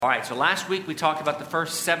All right, so last week we talked about the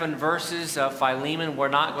first 7 verses of Philemon. We're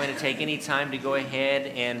not going to take any time to go ahead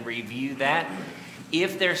and review that.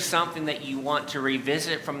 If there's something that you want to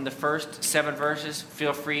revisit from the first 7 verses,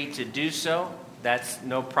 feel free to do so. That's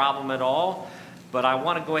no problem at all. But I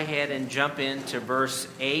want to go ahead and jump into verse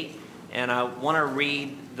 8, and I want to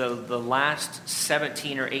read the last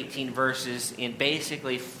 17 or 18 verses in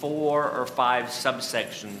basically 4 or 5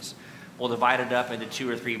 subsections. We'll divide it up into 2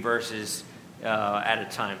 or 3 verses at a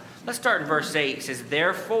time. Let's start in verse 8. It says,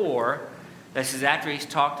 therefore, this is after he's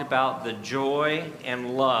talked about the joy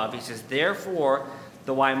and love. He says, therefore,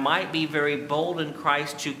 though I might be very bold in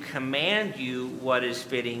Christ to command you what is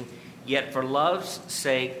fitting, yet for love's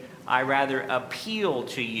sake I rather appeal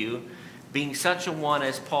to you, being such a one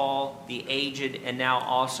as Paul, the aged, and now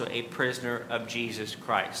also a prisoner of Jesus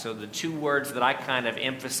Christ. So the 2 words that I kind of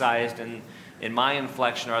emphasized in my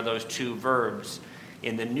inflection are those 2 verbs.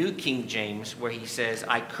 In the New King James, where he says,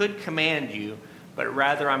 I could command you, but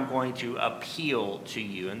rather I'm going to appeal to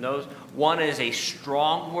you. And those, one is a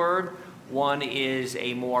strong word, one is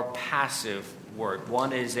a more passive word.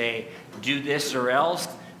 One is a do this or else.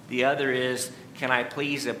 The other is, can I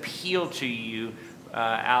please appeal to you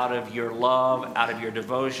out of your love, out of your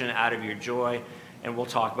devotion, out of your joy? And we'll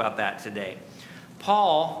talk about that today.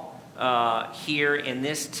 Paul, here in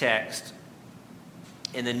this text,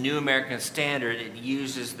 in the New American Standard, it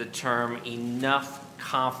uses the term enough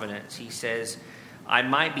confidence. He says, I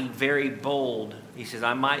might be very bold. He says,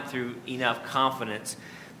 I might through enough confidence.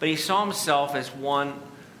 But he saw himself as one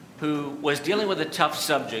who was dealing with a tough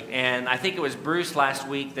subject. And I think it was Bruce last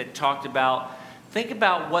week that talked about, think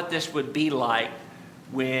about what this would be like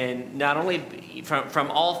when not only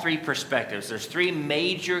from all 3 perspectives. There's 3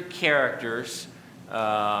 major characters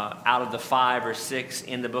out of the 5 or 6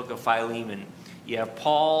 in the book of Philemon. You have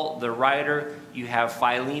Paul, the writer, you have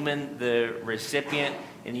Philemon, the recipient,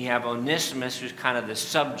 and you have Onesimus, who's kind of the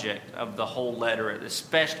subject of the whole letter,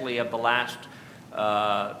 especially of the last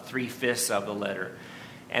 3/5 of the letter.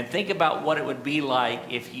 And think about what it would be like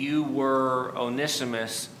if you were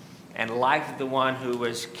Onesimus and like the one who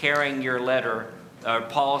was carrying your letter,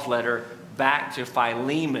 Paul's letter, back to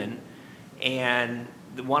Philemon. And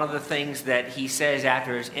one of the things that he says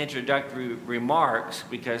after his introductory remarks,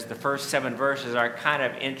 because the first 7 verses are kind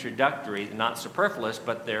of introductory, not superfluous,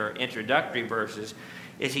 but they're introductory verses,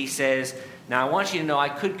 is he says, now I want you to know I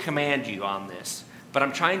could command you on this, but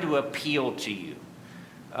I'm trying to appeal to you.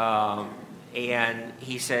 And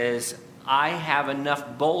he says, I have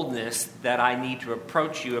enough boldness that I need to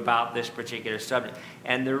approach you about this particular subject.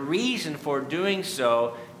 And the reason for doing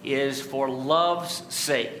so is for love's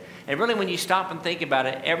sake. And really, when you stop and think about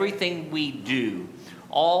it, everything we do,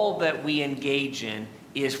 all that we engage in,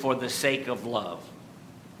 is for the sake of love.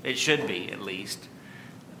 It should be, at least.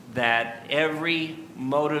 That every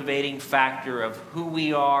motivating factor of who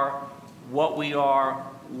we are, what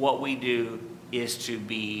we do, is to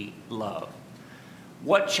be love.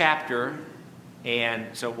 What chapter, and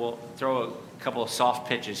so we'll throw a couple of soft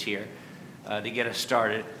pitches here to get us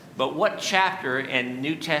started. But what chapter and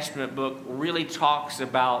New Testament book really talks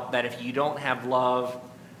about that if you don't have love,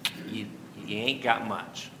 you ain't got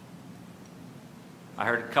much? I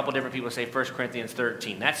heard a couple different people say 1 Corinthians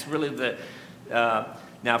 13. That's really the...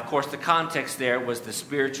 now, of course, the context there was the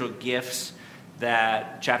spiritual gifts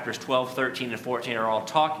that chapters 12, 13, and 14 are all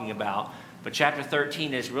talking about. But chapter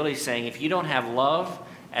 13 is really saying if you don't have love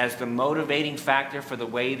as the motivating factor for the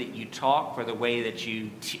way that you talk, for the way that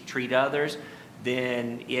you treat others,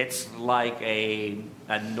 then it's like a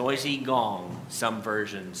noisy gong, some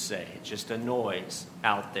versions say. It's just a noise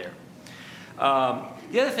out there.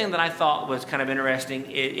 The other thing that I thought was kind of interesting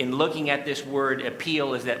in looking at this word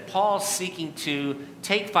appeal is that Paul's seeking to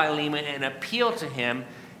take Philemon and appeal to him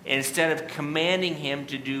instead of commanding him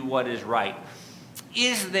to do what is right.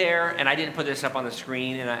 Is there, and I didn't put this up on the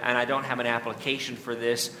screen, and I don't have an application for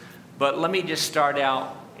this, but let me just start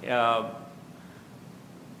out.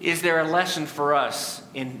 Is there a lesson for us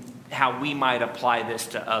in how we might apply this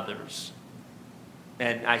to others?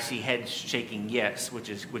 And I see heads shaking yes, which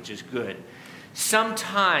is good.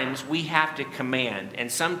 Sometimes we have to command,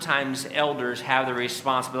 and sometimes elders have the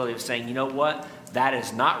responsibility of saying, you know what, that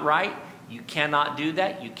is not right. You cannot do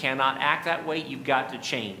that. You cannot act that way. You've got to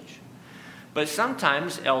change. But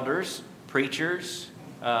sometimes elders, preachers,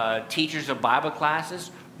 teachers of Bible classes,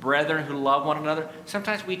 brethren who love one another,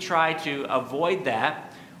 sometimes we try to avoid that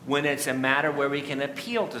when it's a matter where we can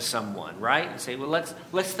appeal to someone, right? And say, well,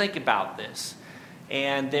 let's think about this.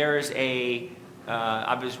 And there's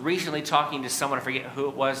I was recently talking to someone, I forget who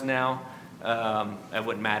it was now, it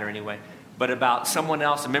wouldn't matter anyway, but about someone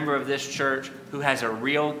else, a member of this church, who has a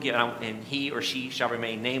real gift, and he or she shall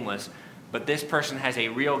remain nameless, but this person has a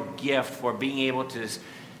real gift for being able to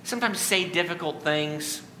sometimes say difficult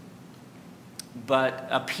things, but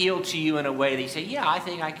appeal to you in a way that you say, yeah, I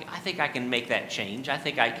think I can make that change. I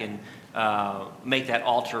think I can make that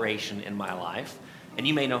alteration in my life. And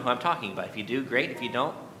you may know who I'm talking about. If you do, great. If you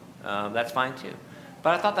don't, that's fine too.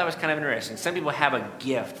 But I thought that was kind of interesting. Some people have a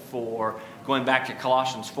gift for, going back to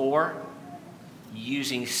Colossians 4,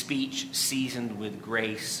 using speech seasoned with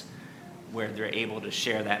grace where they're able to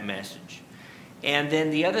share that message. And then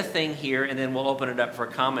the other thing here, and then we'll open it up for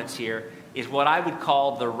comments here, is what I would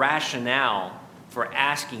call the rationale for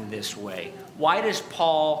asking this way. Why does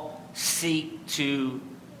Paul seek to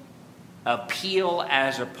appeal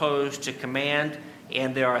as opposed to command?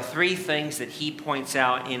 And there are three things that he points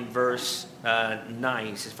out in verse 9.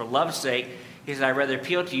 He says, for love's sake, he says, I'd rather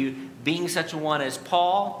appeal to you, being such a one as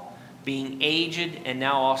Paul, being aged, and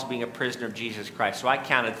now also being a prisoner of Jesus Christ. So I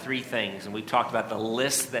counted three things, and we talked about the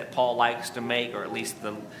list that Paul likes to make, or at least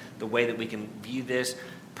the way that we can view this.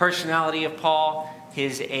 Personality of Paul,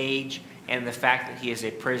 his age, and the fact that he is a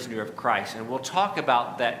prisoner of Christ. And we'll talk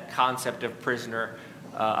about that concept of prisoner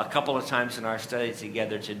a couple of times in our study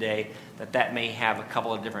together today, that may have a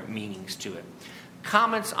couple of different meanings to it.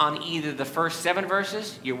 Comments on either the first 7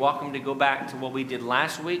 verses, you're welcome to go back to what we did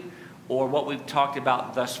last week, or what we've talked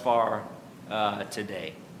about thus far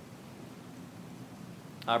today.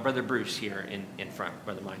 Brother Bruce here in front,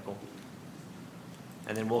 Brother Michael.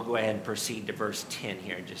 And then we'll go ahead and proceed to verse 10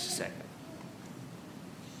 here in just a second.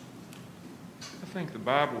 I think the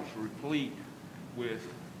Bible's replete with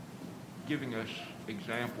giving us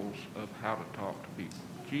examples of how to talk to people.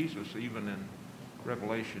 Jesus, even in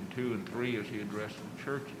Revelation 2 and 3, as he addressed the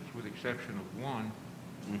churches, with the exception of one,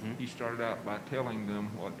 he started out by telling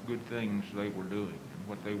them what good things they were doing and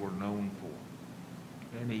what they were known for.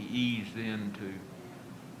 And he eased into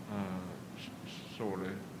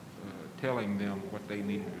telling them what they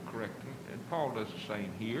needed to correct. And Paul does the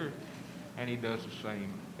same here, and he does the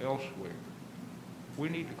same elsewhere. We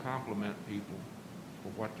need to compliment people for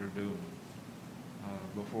what they're doing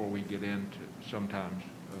before we get into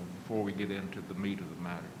the meat of the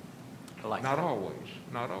matter. Not always.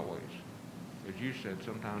 As you said,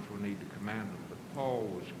 sometimes we need to command them. But Paul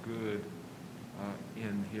was good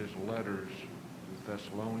in his letters to the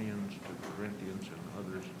Thessalonians, to the Corinthians, and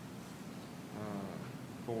others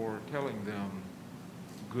for telling them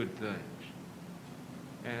good things.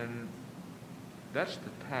 And that's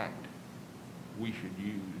the tact we should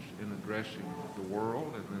use in addressing the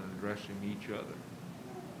world and in addressing each other,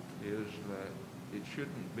 is that it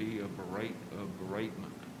shouldn't be a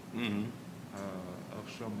beratement of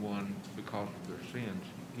someone because of their sins.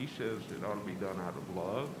 He says it ought to be done out of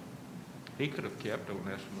love. He could have kept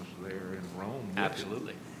Onesimus there in Rome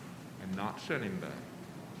Absolutely. And not sent him back.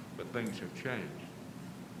 But things have changed.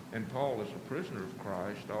 And Paul, as a prisoner of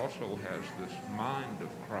Christ, also has this mind of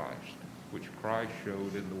Christ, which Christ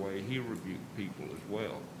showed in the way he rebuked people as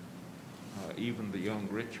well. Even the young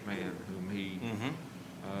rich man whom he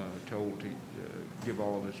told to give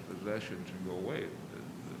all of his possessions and go away.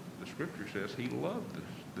 The scripture says he loved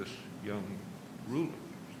this young ruler.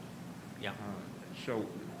 Yeah. So,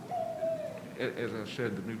 as I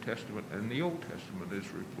said, the New Testament and the Old Testament is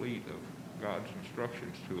replete of God's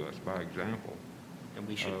instructions to us by example. And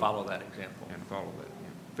we should follow that example. And follow that, yeah.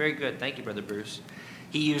 Very good. Thank you, Brother Bruce.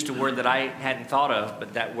 He used a word that I hadn't thought of,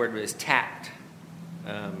 but that word was tact.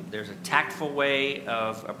 There's a tactful way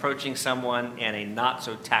of approaching someone and a not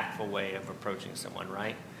so tactful way of approaching someone,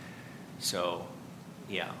 right? So,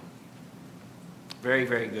 yeah. Very,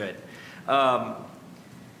 very good. All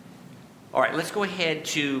right, let's go ahead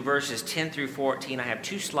to verses 10 through 14. I have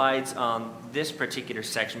 2 slides on this particular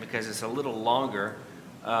section because it's a little longer.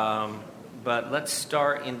 But let's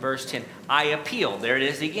start in verse 10. I appeal. There it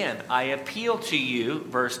is again. I appeal to you,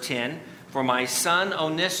 verse 10, for my son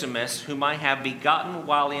Onesimus, whom I have begotten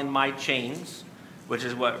while in my chains, which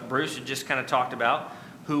is what Bruce had just kind of talked about,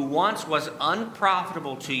 who once was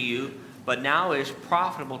unprofitable to you, but now is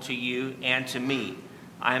profitable to you and to me.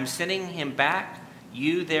 I am sending him back.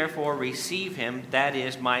 You therefore receive him, that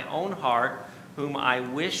is my own heart, whom I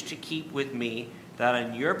wish to keep with me, that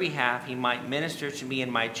on your behalf he might minister to me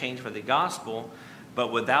in my chains for the gospel.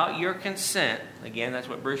 But without your consent, again, that's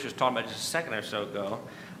what Bruce was talking about just a second or so ago,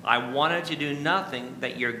 I wanted to do nothing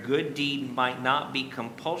that your good deed might not be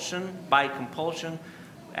by compulsion,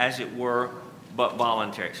 as it were, but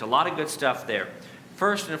voluntary. So a lot of good stuff there.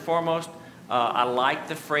 First and foremost, I like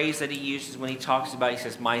the phrase that he uses when he talks about, he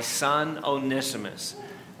says, my son Onesimus.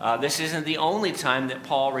 This isn't the only time that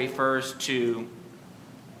Paul refers to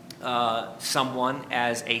someone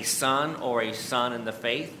as a son or a son in the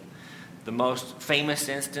faith. The most famous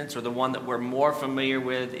instance, or the one that we're more familiar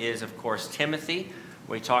with, is, of course, Timothy,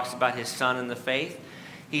 where he talks about his son in the faith.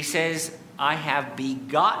 He says, I have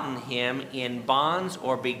begotten him in bonds,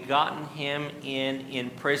 or begotten him in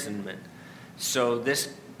imprisonment. So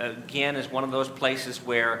this, again, is one of those places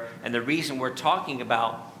where, and the reason we're talking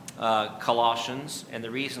about Colossians, and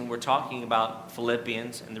the reason we're talking about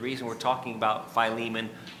Philippians, and the reason we're talking about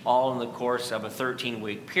Philemon, all in the course of a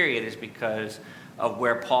 13-week period, is because of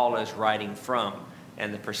where Paul is writing from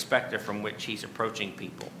and the perspective from which he's approaching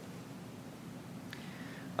people.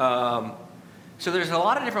 So there's a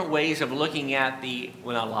lot of different ways of looking at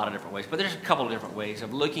well, not a lot of different ways, but there's a couple of different ways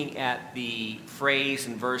of looking at the phrase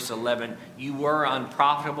in verse 11, you were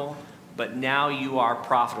unprofitable, but now you are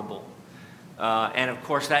profitable. And of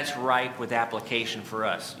course, that's ripe with application for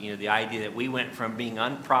us. You know, the idea that we went from being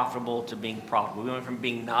unprofitable to being profitable. We went from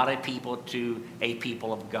being not a people to a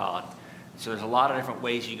people of God. So there's a lot of different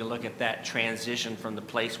ways you can look at that transition from the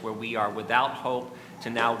place where we are without hope to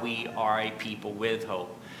now we are a people with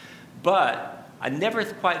hope. But I never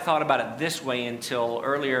quite thought about it this way until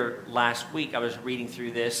earlier last week. I was reading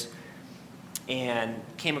through this and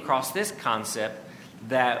came across this concept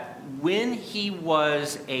that when he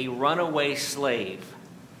was a runaway slave,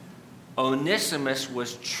 Onesimus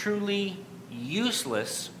was truly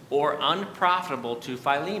useless or unprofitable to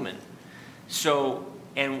Philemon. So,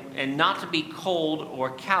 and not to be cold or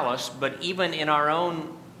callous, but even in our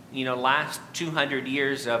own, last 200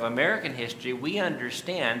 years of American history, we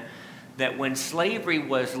understand that when slavery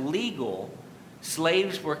was legal,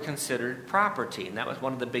 slaves were considered property, and that was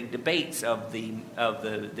one of the big debates of the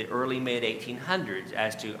early mid 1800s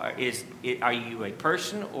as to are you a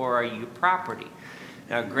person or are you property?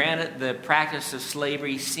 Now, granted, the practice of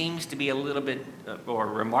slavery seems to be a little bit or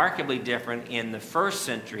remarkably different in the first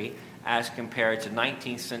century as compared to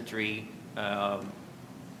 19th century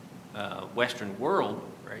Western world,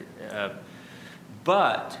 right?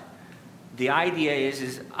 But the idea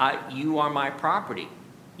is you are my property.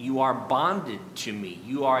 You are bonded to me.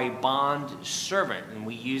 You are a bond servant. And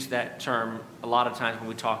we use that term a lot of times when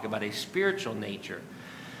we talk about a spiritual nature.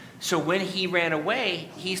 So when he ran away,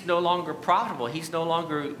 he's no longer profitable. He's no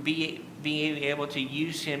longer being able to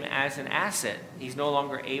use him as an asset. He's no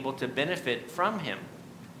longer able to benefit from him.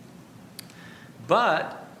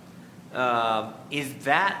 But is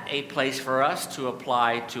that a place for us to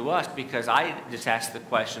apply to us? Because I just asked the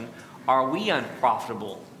question, are we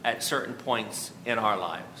unprofitable at certain points in our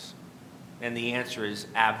lives? And the answer is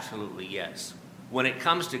absolutely yes. When it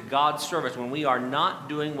comes to God's service, when we are not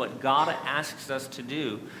doing what God asks us to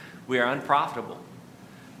do, we are unprofitable.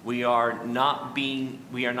 We are not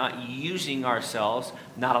using ourselves,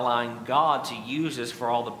 not allowing God to use us for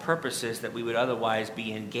all the purposes that we would otherwise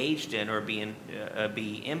be engaged in or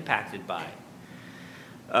be impacted by.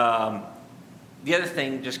 The other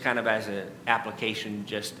thing, just kind of as an application,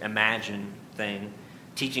 just imagine thing,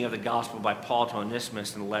 teaching of the gospel by Paul to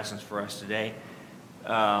Onesimus and the lessons for us today.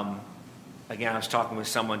 Again, I was talking with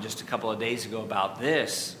someone just a couple of days ago about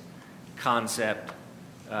this concept.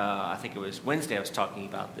 I think it was Wednesday I was talking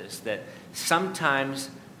about this, that sometimes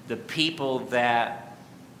the people that,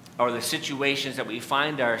 or the situations that we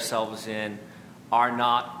find ourselves in are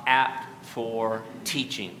not apt for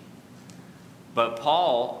teaching. But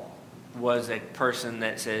Paul was a person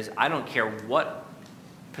that says, I don't care what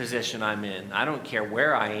position I'm in. I don't care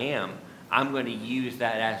where I am. I'm going to use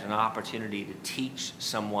that as an opportunity to teach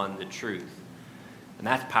someone the truth. And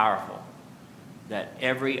that's powerful. That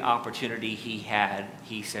every opportunity he had,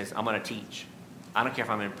 he says, I'm going to teach. I don't care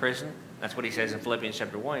if I'm in prison. That's what he says in Philippians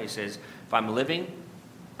chapter 1. He says, if I'm living,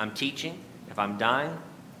 I'm teaching. If I'm dying,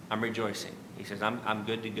 I'm rejoicing. He says, I'm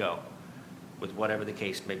good to go with whatever the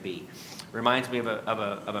case may be. Reminds me of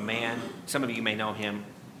a man, some of you may know him,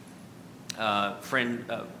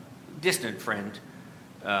 distant friend.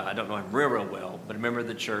 I don't know him real well, but a member of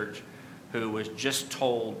the church who was just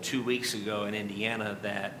told 2 weeks ago in Indiana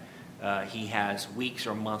that he has weeks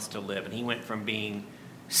or months to live. And he went from being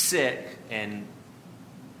sick and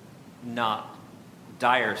not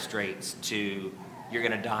dire straits to you're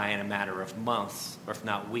going to die in a matter of months, or if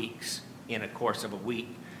not weeks, in a course of a week.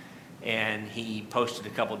 And he posted a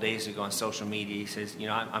couple of days ago on social media, he says,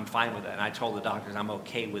 I'm fine with that. And I told the doctors I'm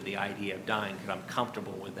okay with the idea of dying because I'm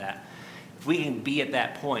comfortable with that. If we can be at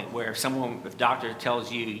that point where if doctor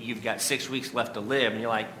tells you you've got 6 weeks left to live, and you're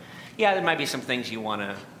like, yeah, there might be some things you want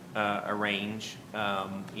to arrange,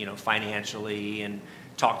 financially and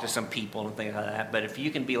talk to some people and things like that. But if you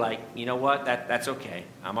can be like, you know what, that's okay.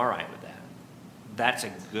 I'm all right with that. That's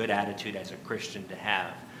a good attitude as a Christian to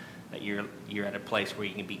have. that you're at a place where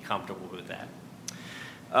you can be comfortable with that.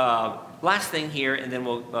 Last thing here, and then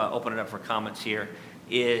we'll open it up for comments here,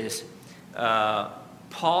 is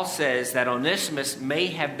Paul says that Onesimus may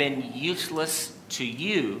have been useless to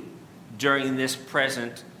you during this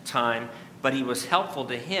present time, but he was helpful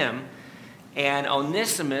to him. And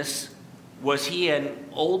Onesimus, was he an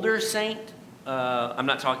older saint? I'm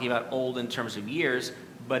not talking about old in terms of years,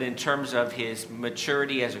 but in terms of his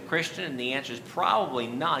maturity as a Christian. And the answer is probably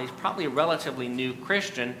not. He's probably a relatively new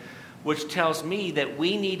Christian, which tells me that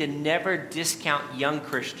we need to never discount young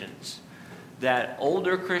Christians. That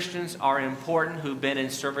older Christians are important who've been in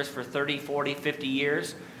service for 30, 40, 50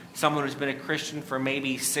 years. Someone who's been a Christian for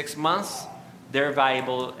maybe 6 months, they're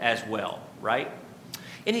valuable as well, right?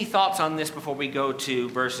 Any thoughts on this before we go to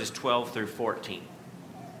verses 12 through 14?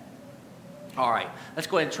 All right, let's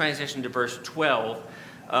go ahead and transition to verse 12.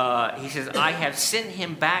 He says, I have sent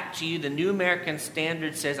him back to you. The New American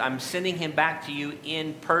Standard says, I'm sending him back to you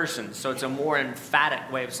in person. So it's a more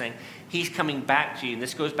emphatic way of saying he's coming back to you. And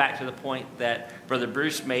this goes back to the point that Brother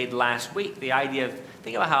Bruce made last week. The idea of,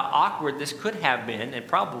 think about how awkward this could have been, and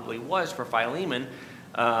probably was for Philemon,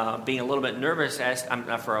 being a little bit nervous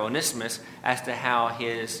for Onesimus as to how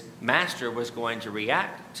his master was going to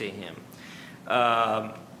react to him.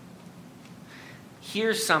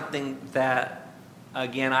 Here's something that,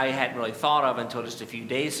 again, I hadn't really thought of until just a few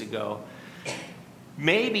days ago.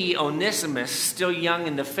 Maybe Onesimus, still young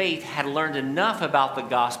in the faith, had learned enough about the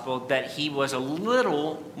gospel that he was a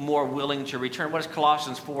little more willing to return. What does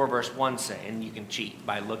Colossians 4 verse 1 say? And you can cheat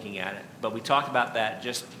by looking at it. But we talked about that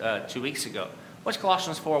just 2 weeks ago. What's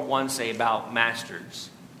Colossians 4:1 say about masters?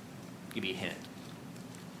 I'll give you a hint.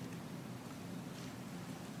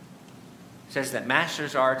 It says that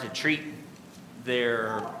masters are to treat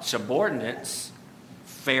their subordinates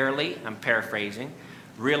fairly, I'm paraphrasing,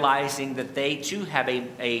 realizing that they too have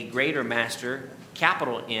a greater master,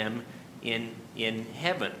 capital M, in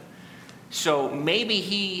heaven. So maybe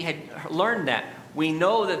he had learned that. We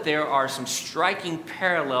know that there are some striking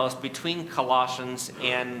parallels between Colossians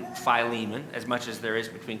and Philemon, as much as there is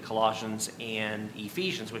between Colossians and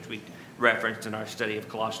Ephesians, which we referenced in our study of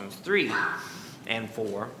Colossians 3 and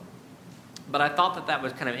 4. But I thought that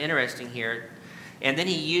was kind of interesting here. And then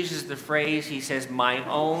he uses the phrase, he says, my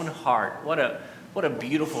own heart. What a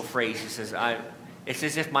beautiful phrase. He says, it's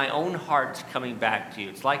as if my own heart's coming back to you.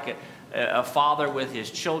 It's like a father with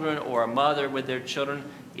his children or a mother with their children.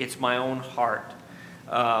 It's my own heart.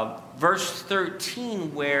 Verse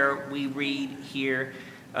 13, where we read here,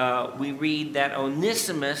 we read that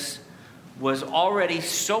Onesimus was already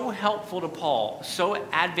so helpful to Paul, so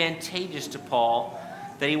advantageous to Paul,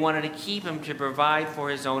 that he wanted to keep him to provide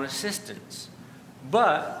for his own assistance.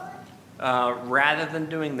 But rather than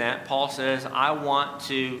doing that, Paul says, I want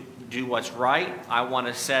to do what's right. I want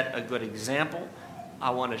to set a good example.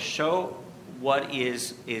 I want to show what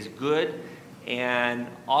is good. And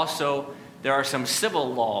also, there are some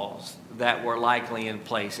civil laws that were likely in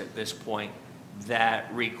place at this point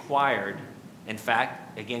that required, in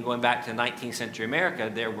fact, again, going back to 19th century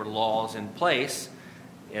America, there were laws in place,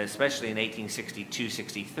 especially in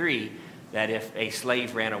 1862-63, that if a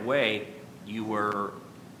slave ran away, you were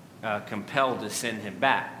compelled to send him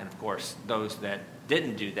back. And of course, those that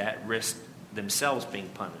didn't do that risked themselves being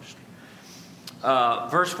punished.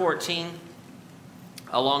 Verse 14,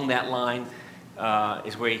 along that line,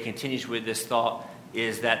 is where he continues with this thought,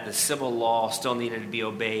 is that the civil law still needed to be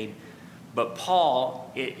obeyed. But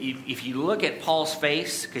Paul, if you look at Paul's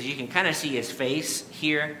face, because you can kind of see his face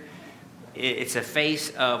here, it's a face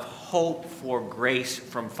of hope for grace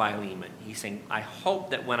from Philemon. He's saying, I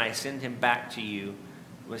hope that when I send him back to you,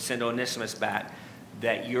 when I send Onesimus back,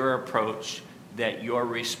 that your approach, that your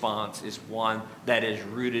response is one that is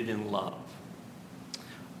rooted in love.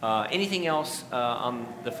 Anything else on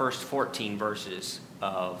the first 14 verses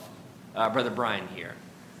of Brother Brian here?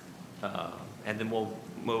 And then we'll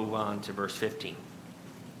move on to verse 15.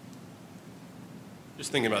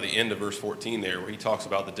 Just thinking about the end of verse 14 there, where he talks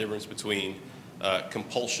about the difference between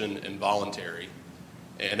compulsion and voluntary.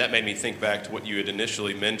 And that made me think back to what you had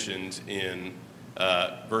initially mentioned in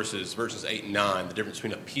verses 8 and 9, the difference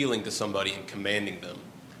between appealing to somebody and commanding them.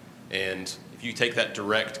 And if you take that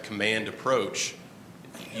direct command approach,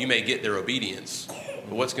 you may get their obedience,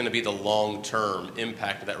 but what's going to be the long-term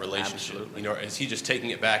impact of that relationship? Absolutely. You know, is he just taking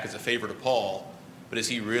it back as a favor to Paul, but is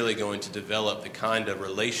he really going to develop the kind of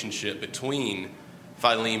relationship between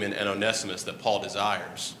Philemon and Onesimus that Paul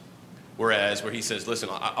desires? Whereas where he says, listen,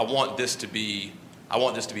 I want this to be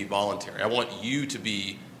voluntary. I want you to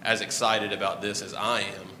be as excited about this as I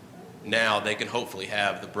am. Now they can hopefully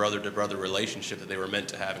have the brother-to-brother relationship that they were meant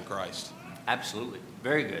to have in Christ. Absolutely.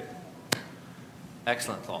 Very good.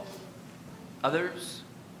 Excellent thought. Others?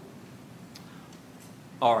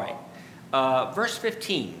 All right. Verse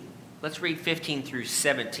 15. Let's read 15 through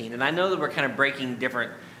 17. And I know that we're kind of breaking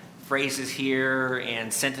different phrases here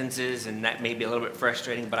and sentences, and that may be a little bit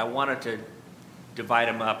frustrating, but I wanted to divide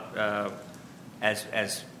them up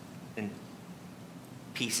as in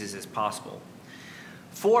pieces as possible.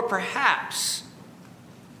 For perhaps,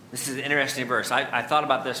 this is an interesting verse. I thought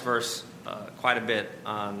about this verse quite a bit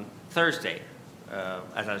on Thursday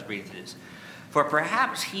as I was reading through this. For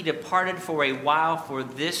perhaps he departed for a while for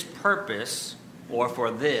this purpose, or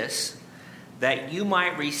for this, that you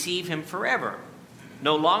might receive him forever,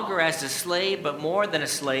 no longer as a slave, but more than a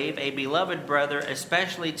slave, a beloved brother,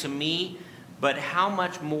 especially to me, but how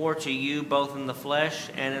much more to you, both in the flesh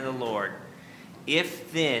and in the Lord.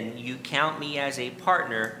 If then you count me as a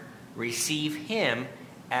partner, receive him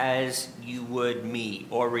as you would me,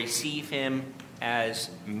 or receive him as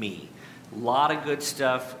me. A lot of good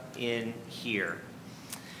stuff in here.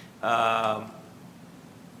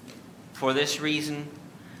 For this reason,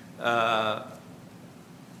 in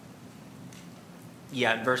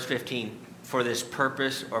verse 15, for this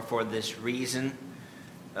purpose or for this reason,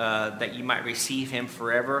 that you might receive him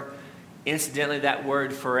forever. Incidentally, that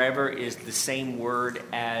word forever is the same word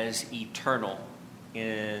as eternal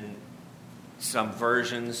in some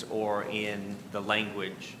versions or in the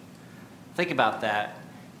language. Think about that.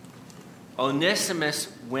 Onesimus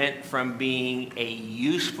went from being a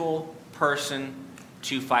useful person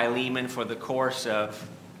to Philemon for the course of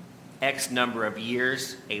X number of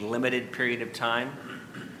years, a limited period of time,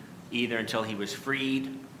 either until he was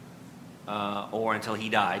freed or until he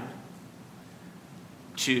died,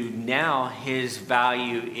 to now his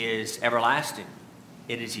value is everlasting.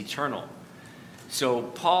 It is eternal. So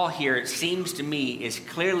Paul here, it seems to me, is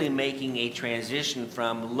clearly making a transition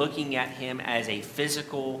from looking at him as a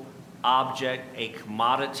physical object, a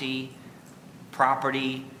commodity,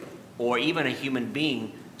 property, or even a human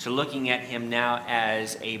being, to looking at him now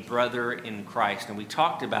as a brother in Christ. And we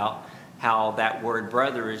talked about how that word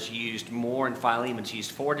brother is used more in Philemon. It's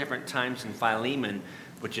used 4 different times in Philemon,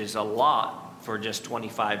 which is a lot for just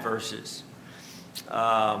 25 verses.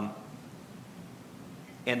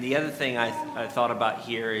 And the other thing I thought about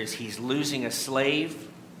here is he's losing a slave,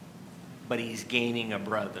 but he's gaining a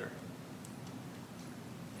brother.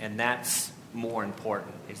 And that's more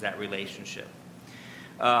important, is that relationship.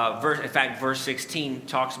 In fact, verse 16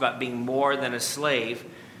 talks about being more than a slave,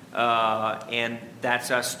 and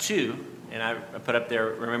that's us too. And I put up there,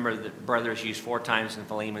 remember that brother is used 4 times in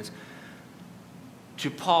Philemon's. To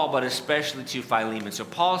Paul, but especially to Philemon. So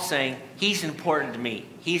Paul's saying, he's important to me.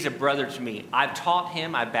 He's a brother to me. I've taught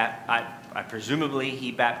him. I presumably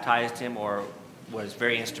he baptized him or was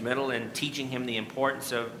very instrumental in teaching him the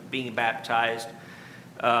importance of being baptized.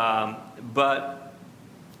 But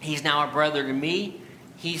he's now a brother to me.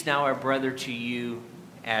 He's now a brother to you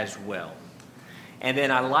as well. And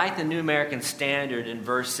then I like the New American Standard in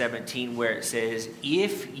verse 17 where it says,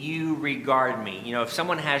 if you regard me. You know, if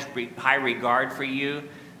someone has high regard for you,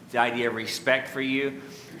 the idea of respect for you.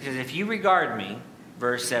 It says, if you regard me,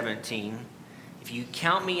 verse 17, if you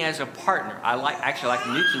count me as a partner. I like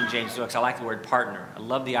the New King James because I like the word partner. I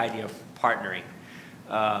love the idea of partnering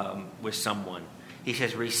with someone. He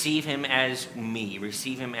says, receive him as me.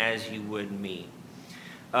 Receive him as you would me.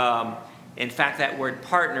 In fact, that word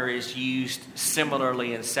partner is used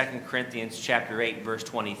similarly in 2 Corinthians chapter 8, verse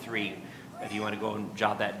 23. If you want to go and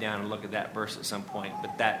jot that down and look at that verse at some point.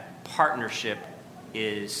 But that partnership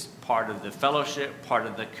is part of the fellowship, part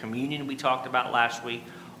of the communion we talked about last week,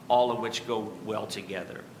 all of which go well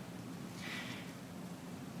together.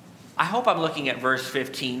 I hope I'm looking at verse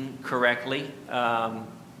 15 correctly. I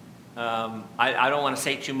don't want to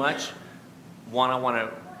say too much. One, I want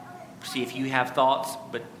to see if you have thoughts,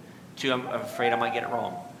 but 2, I'm afraid I might get it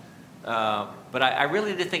wrong. But I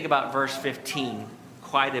really did think about verse 15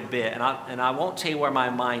 quite a bit, and I won't tell you where my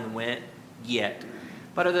mind went yet.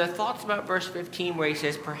 But are there thoughts about verse 15 where he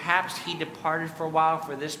says, perhaps he departed for a while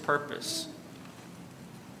for this purpose?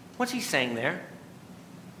 What's he saying there?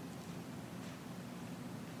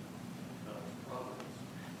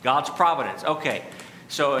 God's providence. Okay.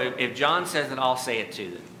 So if John says it, I'll say it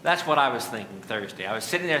too. That's what I was thinking Thursday. I was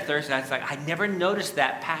sitting there Thursday, I was like, I never noticed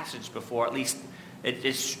that passage before. At least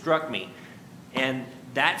it struck me. And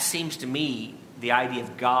that seems to me the idea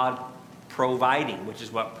of God providing, which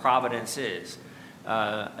is what providence is.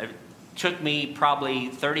 It took me probably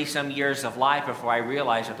 30-some years of life before I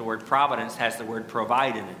realized that the word providence has the word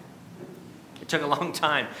provide in it. It took a long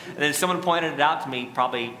time. And then someone pointed it out to me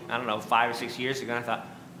probably, 5 or 6 years ago, and I thought,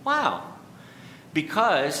 wow.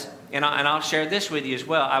 Because, and I'll share this with you as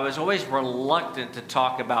well, I was always reluctant to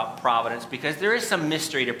talk about providence because there is some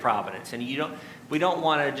mystery to providence. And we don't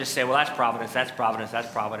want to just say, well, that's providence, that's providence,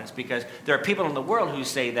 that's providence, because there are people in the world who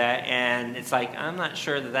say that, and it's like, I'm not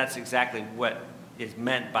sure that that's exactly what is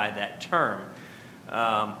meant by that term.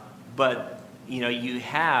 But, you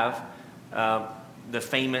have the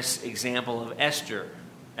famous example of Esther,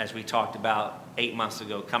 as we talked about 8 months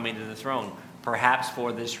ago, coming to the throne, perhaps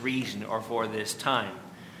for this reason or for this time.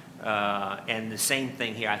 And the same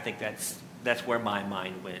thing here, I think that's where my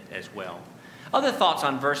mind went as well. Other thoughts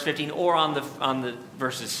on verse 15 or on the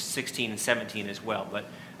verses 16 and 17 as well, but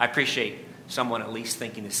I appreciate someone at least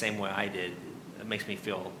thinking the same way I did. It makes me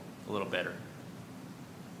feel a little better.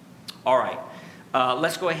 All right,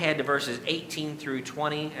 let's go ahead to verses 18 through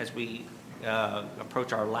 20 as we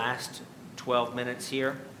approach our last 12 minutes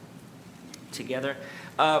here together.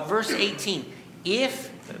 Verse 18,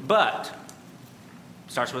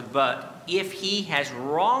 starts with but, if he has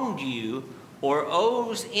wronged you or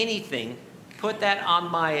owes anything, put that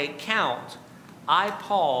on my account. I,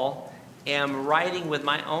 Paul, am writing with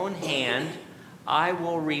my own hand. I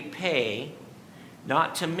will repay,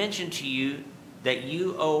 not to mention to you that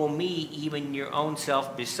you owe me even your own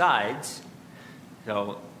self besides.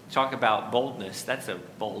 So, talk about boldness. That's a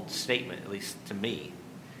bold statement, at least to me.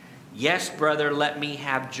 Yes, brother, let me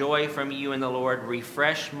have joy from you in the Lord.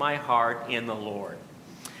 Refresh my heart in the Lord.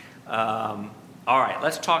 All right,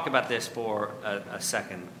 let's talk about this for a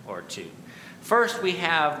second or two. First, we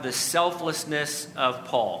have the selflessness of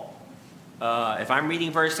Paul. If I'm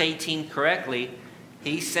reading verse 18 correctly,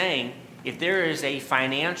 he's saying, if there is a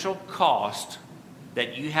financial cost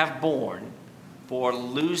that you have borne for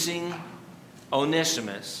losing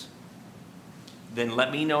Onesimus, then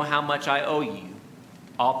let me know how much I owe you.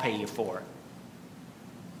 I'll pay you for it.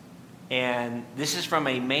 And this is from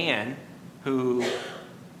a man who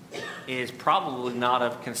is probably not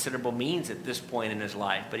of considerable means at this point in his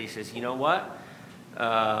life. But he says, you know what?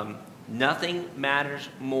 Nothing matters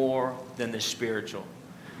more than the spiritual.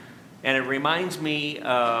 And it reminds me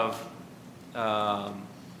of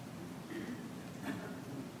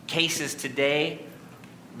cases today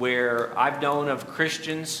where I've known of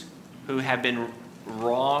Christians who have been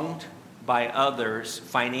wronged by others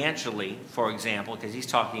financially, for example, because he's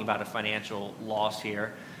talking about a financial loss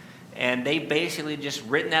here. And they basically just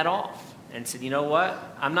written that off and said, you know what?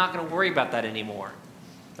 I'm not going to worry about that anymore.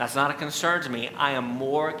 That's not a concern to me. I am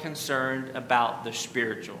more concerned about the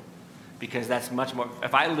spiritual, because that's much more.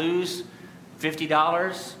 If I lose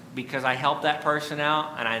 $50 because I helped that person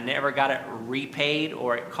out and I never got it repaid,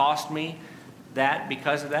 or it cost me that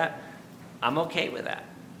because of that, I'm okay with that,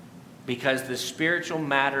 because the spiritual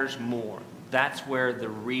matters more. That's where the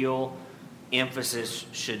real emphasis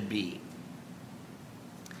should be.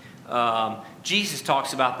 Jesus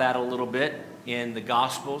talks about that a little bit in the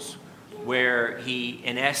Gospels, where he,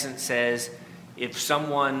 in essence, says, if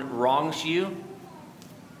someone wrongs you,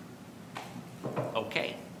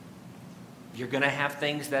 okay. You're going to have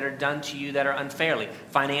things that are done to you that are unfairly,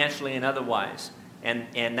 financially and otherwise.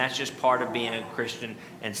 And that's just part of being a Christian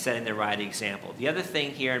and setting the right example. The other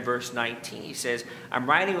thing here in verse 19, he says, I'm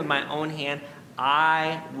writing with my own hand,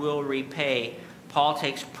 I will repay. Paul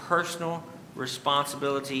takes personal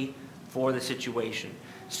responsibility for the situation.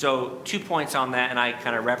 So 2 points on that, and I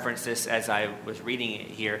kind of referenced this as I was reading it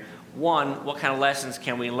here. One, what kind of lessons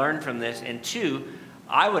can we learn from this? And two,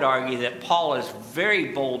 I would argue that Paul is very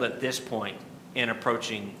bold at this point in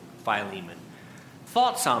approaching Philemon.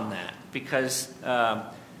 Thoughts on that? Because if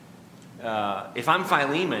I'm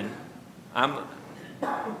Philemon, a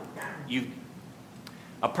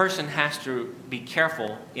person has to be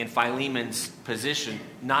careful in Philemon's position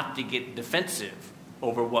not to get defensive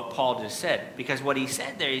over what Paul just said. Because what he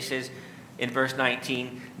said there, he says in verse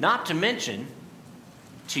 19, not to mention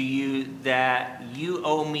to you that you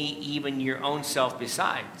owe me even your own self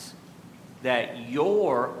besides. That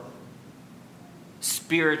your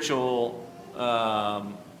spiritual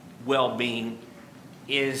well-being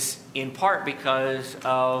is in part because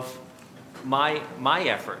of my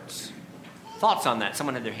efforts. Thoughts on that?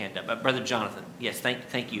 Someone had their hand up. Brother Jonathan. Yes,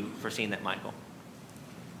 thank you for seeing that, Michael.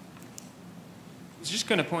 I was just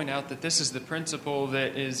going to point out that this is the principle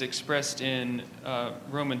that is expressed in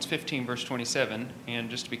Romans 15, verse 27.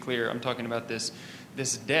 And just to be clear, I'm talking about this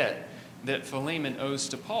debt that Philemon owes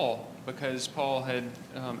to Paul, because Paul had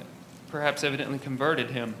perhaps evidently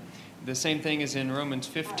converted him. The same thing is in Romans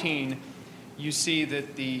 15. You see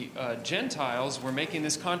that the Gentiles were making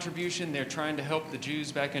this contribution. They're trying to help the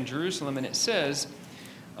Jews back in Jerusalem. And it says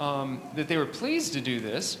that they were pleased to do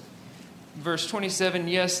this. verse 27,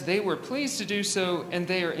 yes, they were pleased to do so, and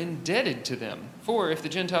they are indebted to them. For if the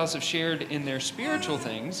Gentiles have shared in their spiritual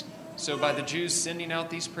things, so by the Jews sending out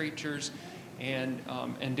these preachers and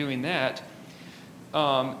doing that,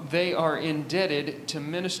 they are indebted to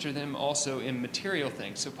minister them also in material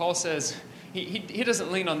things. So Paul says, he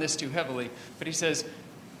doesn't lean on this too heavily, but he says,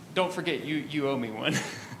 don't forget, you owe me one.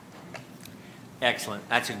 Excellent.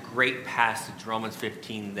 That's a great passage, Romans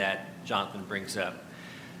 15, that Jonathan brings up.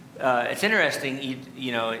 It's interesting,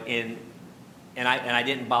 and I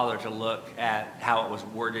didn't bother to look at how it was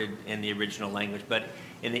worded in the original language, but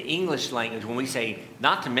in the English language, when we say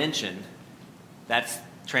not to mention, that's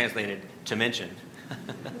translated to mention.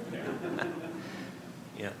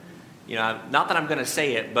 Not that I'm going to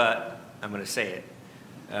say it, but I'm going to say it.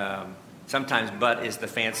 Sometimes "but" is the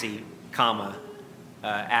fancy comma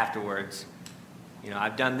afterwards.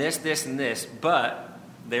 I've done this, this, and this, but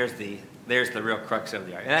there's the real crux of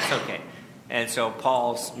the argument, and that's okay. And so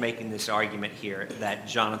Paul's making this argument here that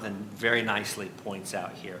Jonathan very nicely points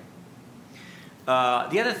out here.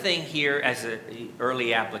 The other thing here as an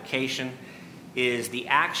early application is the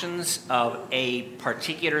actions of a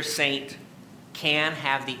particular saint can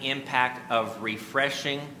have the impact of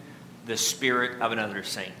refreshing the spirit of another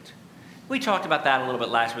saint. We talked about that a little bit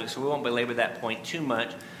last week, so we won't belabor that point too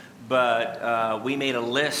much, but we made a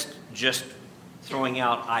list, just throwing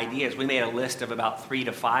out ideas. We made a list of about 3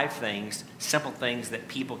 to 5 things, simple things that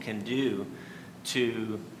people can do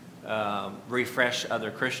to refresh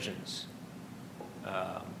other Christians.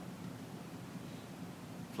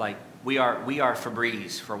 Like we are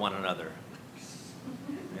Febreze for one another.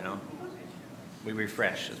 We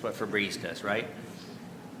refresh. That's what Febreze does, right?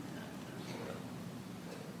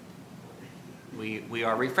 We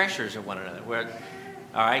are refreshers of one another.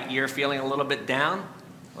 All right, you're feeling a little bit down?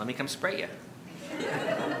 Let me come spray you.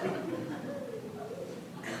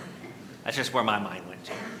 That's just where my mind went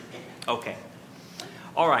to. Okay.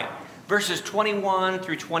 All right. Verses 21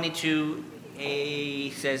 through 22,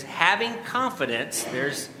 says, having confidence,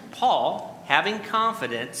 there's Paul, having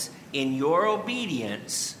confidence in your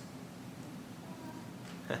obedience,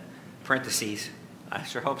 parentheses, I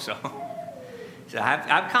sure hope so. So I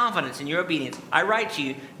have confidence in your obedience. I write to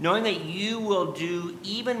you, knowing that you will do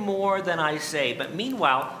even more than I say. But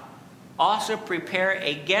meanwhile, also prepare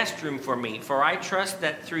a guest room for me, for I trust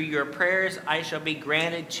that through your prayers I shall be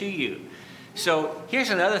granted to you. So here's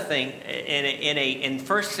another thing. In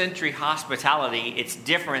first century hospitality, it's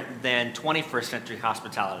different than 21st century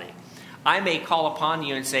hospitality. I may call upon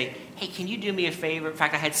you and say, hey, can you do me a favor? In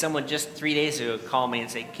fact, I had someone just 3 days ago call me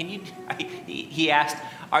and say, he asked,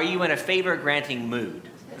 are you in a favor-granting mood?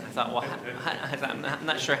 I thought, well, I'm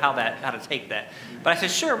not sure how to take that. But I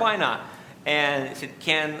said, sure, why not? And he said,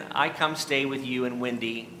 can I come stay with you and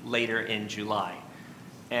Wendy later in July?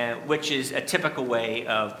 Which is a typical way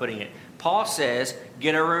of putting it. Paul says,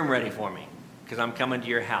 get a room ready for me because I'm coming to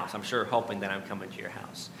your house. I'm sure hoping that I'm coming to your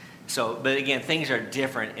house. So, but again, things are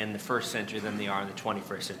different in the first century than they are in the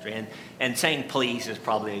 21st century. And saying please is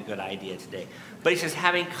probably a good idea today. But he says,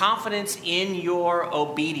 having confidence in your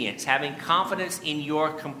obedience, having confidence in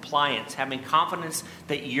your compliance, having confidence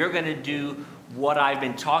that you're going to do what I've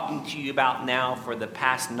been talking to you about now for the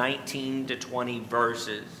past 19 to 20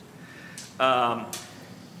 verses.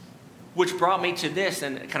 Which brought me to this,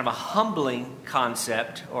 and kind of a humbling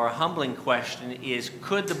concept or a humbling question is,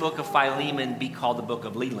 could the book of Philemon be called the book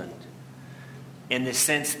of Leland? In the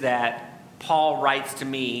sense that Paul writes to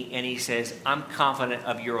me and he says, I'm confident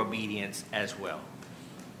of your obedience as well.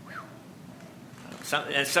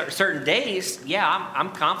 Certain days, yeah, I'm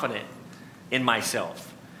confident in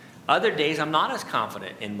myself. Other days, I'm not as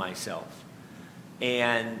confident in myself.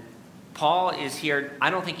 And Paul is here, I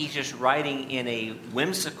don't think he's just writing in a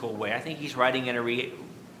whimsical way. I think he's writing in a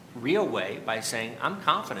real way by saying, I'm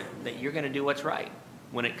confident that you're going to do what's right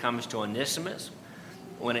when it comes to Onesimus,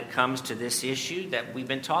 when it comes to this issue that we've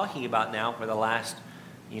been talking about now for the last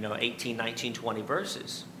 18, 19, 20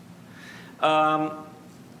 verses. The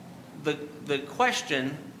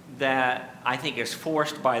question that I think is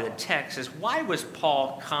forced by the text is, why was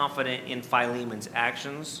Paul confident in Philemon's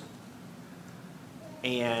actions?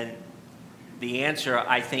 And the answer,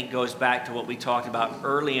 I think, goes back to what we talked about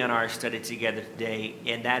early in our study together today,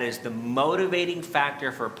 and that is the motivating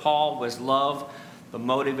factor for Paul was love. The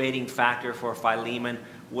motivating factor for Philemon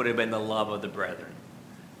would have been the love of the brethren.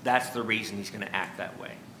 That's the reason he's going to act that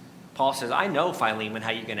way. Paul says, I know, Philemon,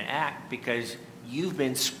 how you're going to act because you've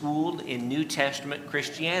been schooled in New Testament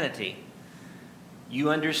Christianity.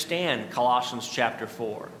 You understand Colossians chapter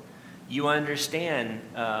 4. You understand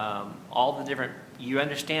you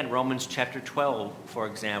understand Romans chapter 12, for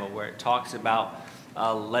example, where it talks about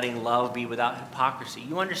letting love be without hypocrisy.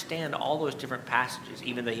 You understand all those different passages,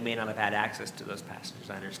 even though you may not have had access to those passages,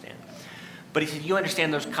 I understand. But he said, you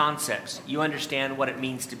understand those concepts. You understand what it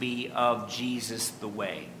means to be of Jesus the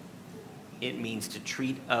way. It means to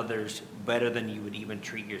treat others better than you would even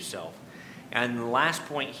treat yourself. And the last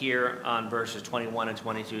point here on verses 21 and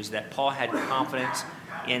 22 is that Paul had confidence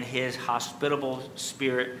in his hospitable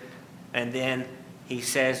spirit. And then he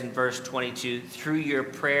says in verse 22, through your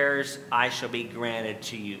prayers I shall be granted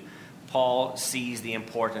to you. Paul sees the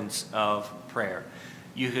importance of prayer.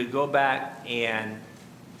 You could go back and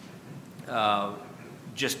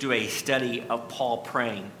just do a study of Paul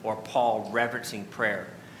praying or Paul reverencing prayer,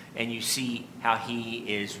 and you see how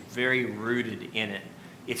he is very rooted in it.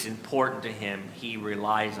 It's important to him. He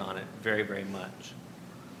relies on it very, very much.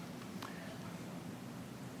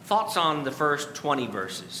 Thoughts on the first 20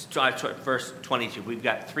 verses, verse 22. We've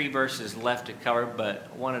got 3 verses left to cover, but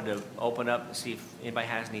I wanted to open up and see if anybody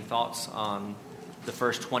has any thoughts on the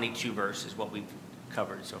first 22 verses, what we've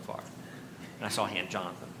covered so far. And I saw a hand,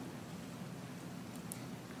 Jonathan.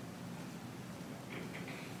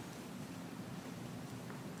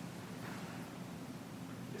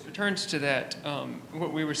 Returns to that,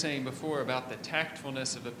 what we were saying before about the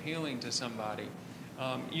tactfulness of appealing to somebody.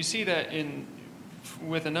 You see that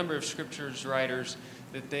with a number of scriptures writers,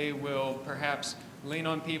 that they will perhaps lean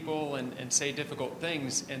on people and say difficult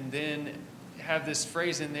things, and then have this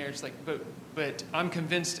phrase in there. It's like, but I'm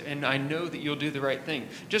convinced and I know that you'll do the right thing.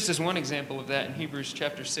 Just as one example of that, in Hebrews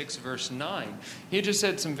chapter 6, verse 9, he just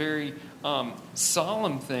said some very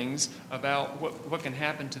solemn things about what can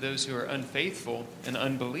happen to those who are unfaithful and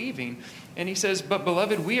unbelieving. And he says, but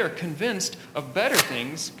beloved, we are convinced of better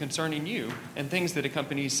things concerning you and things that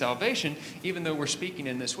accompany salvation, even though we're speaking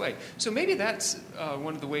in this way. So maybe that's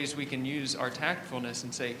one of the ways we can use our tactfulness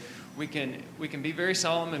and say, we can be very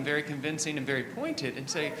solemn and very convincing and very pointed and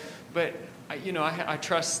say, but I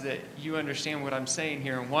trust that you understand what I'm saying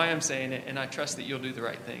here and why I'm saying it, and I trust that you'll do the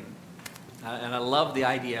right thing. And I love the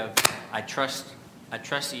idea of I trust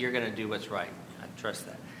that you're going to do what's right. I trust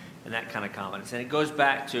that. And that kind of confidence. And it goes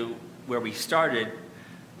back to where we started,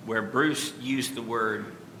 where Bruce used the word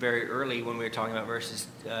very early when we were talking about verses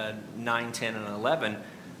 9, 10, and 11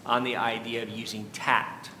 on the idea of using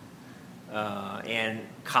tact and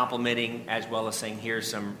complimenting as well as saying, here's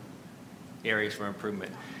some areas for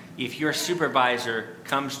improvement. If your supervisor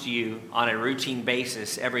comes to you on a routine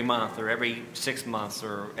basis every month or every 6 months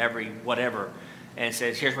or every whatever and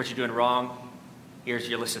says, here's what you're doing wrong, here's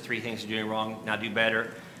your list of 3 things you're doing wrong, now do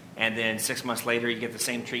better, and then 6 months later you get the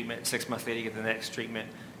same treatment, 6 months later you get the next treatment,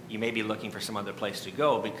 you may be looking for some other place to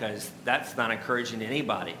go because that's not encouraging to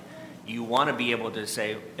anybody. You want to be able to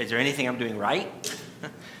say, is there anything I'm doing right?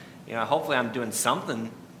 Hopefully I'm doing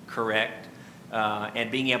something correct. And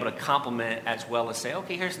being able to compliment as well as say,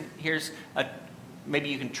 okay, here's maybe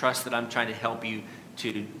you can trust that I'm trying to help you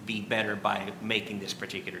to be better by making this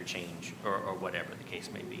particular change or whatever the case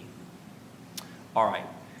may be. All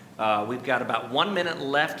right. We've got about 1 minute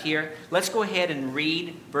left here. Let's go ahead and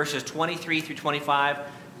read verses 23 through 25.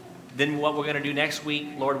 Then what we're going to do next week,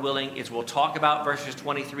 Lord willing, is we'll talk about verses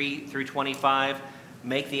 23 through 25,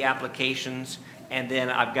 make the applications, and then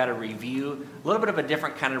I've got a review, a little bit of a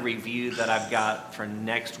different kind of review that I've got for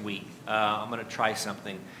next week. I'm going to try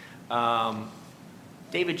something.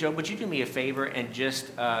 David, Joe, would you do me a favor and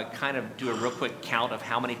just kind of do a real quick count of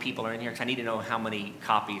how many people are in here? Because I need to know how many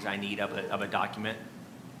copies I need of a document.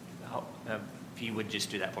 If you would just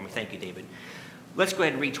do that for me. Thank you, David. Let's go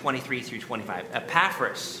ahead and read 23 through 25.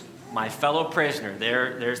 Epaphras, my fellow prisoner,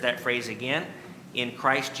 there's that phrase again, in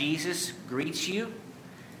Christ Jesus greets you,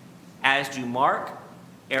 as do Mark,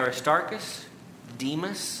 Aristarchus,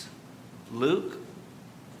 Demas, Luke,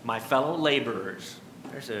 my fellow laborers.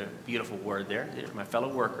 There's a beautiful word there. They're my fellow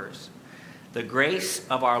workers. The grace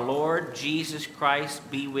of our Lord Jesus Christ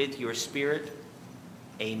be with your spirit.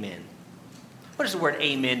 Amen. What does the word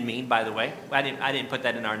amen mean, by the way? I didn't put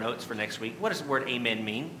that in our notes for next week. What does the word amen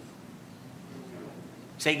mean?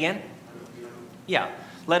 Say again? Yeah.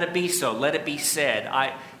 Let it be so. Let it be said.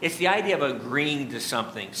 It's the idea of agreeing to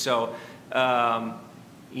something. So,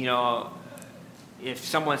 if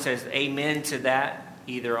someone says amen to that,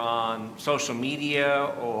 either on social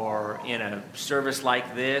media or in a service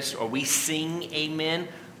like this, or we sing amen,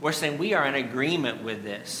 we're saying we are in agreement with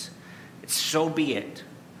this. So be it.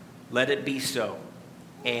 Let it be so.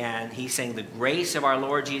 And he's saying the grace of our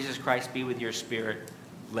Lord Jesus Christ be with your spirit.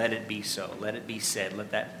 Let it be so. Let it be said.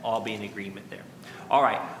 Let that all be in agreement there. All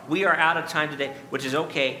right. We are out of time today, which is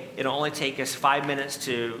okay. It'll only take us 5 minutes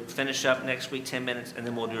to finish up next week, 10 minutes, and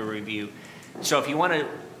then we'll do a review. So if you want to,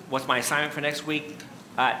 what's my assignment for next week?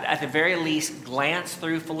 at the very least, glance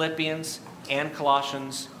through Philippians and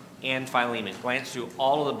Colossians and Philemon. Glance through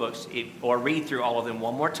all of the books, or read through all of them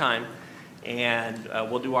one more time, and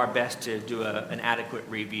we'll do our best to do an adequate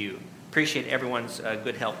review. Appreciate everyone's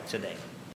good help today.